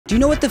Do you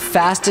know what the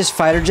fastest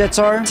fighter jets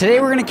are? Today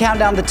we're going to count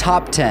down the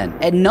top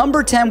 10. At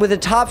number 10 with a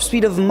top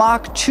speed of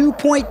Mach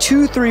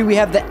 2.23, we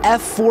have the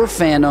F4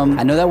 Phantom.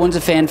 I know that one's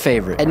a fan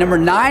favorite. At number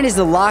 9 is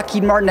the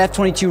Lockheed Martin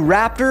F-22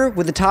 Raptor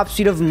with a top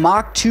speed of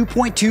Mach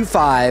 2.25.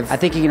 I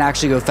think it can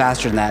actually go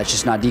faster than that. It's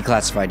just not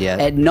declassified yet.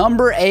 At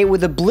number 8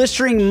 with a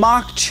blistering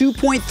Mach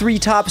 2.3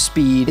 top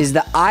speed is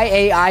the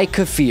IAI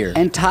Kafir.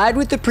 And tied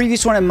with the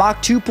previous one at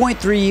Mach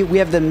 2.3, we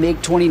have the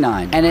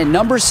MiG-29. And at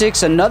number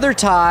 6, another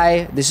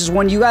tie. This is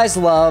one you guys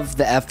love,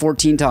 the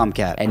F-14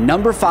 Tomcat. And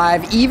number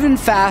 5, even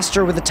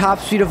faster with a top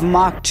speed of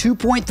Mach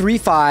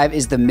 2.35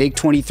 is the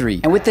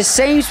MiG-23. And with the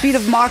same speed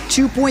of Mach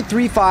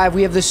 2.35,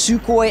 we have the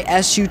Sukhoi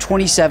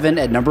Su-27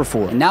 at number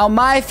 4. And now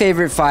my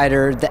favorite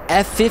fighter, the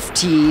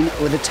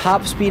F-15 with a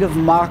top speed of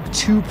Mach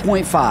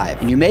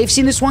 2.5. And you may have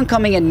seen this one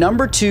coming. At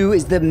number 2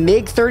 is the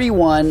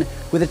MiG-31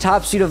 with a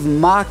top speed of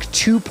Mach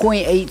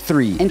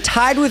 2.83. And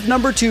tied with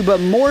number 2,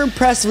 but more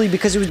impressively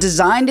because it was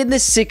designed in the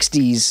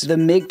 60s, the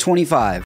MiG-25.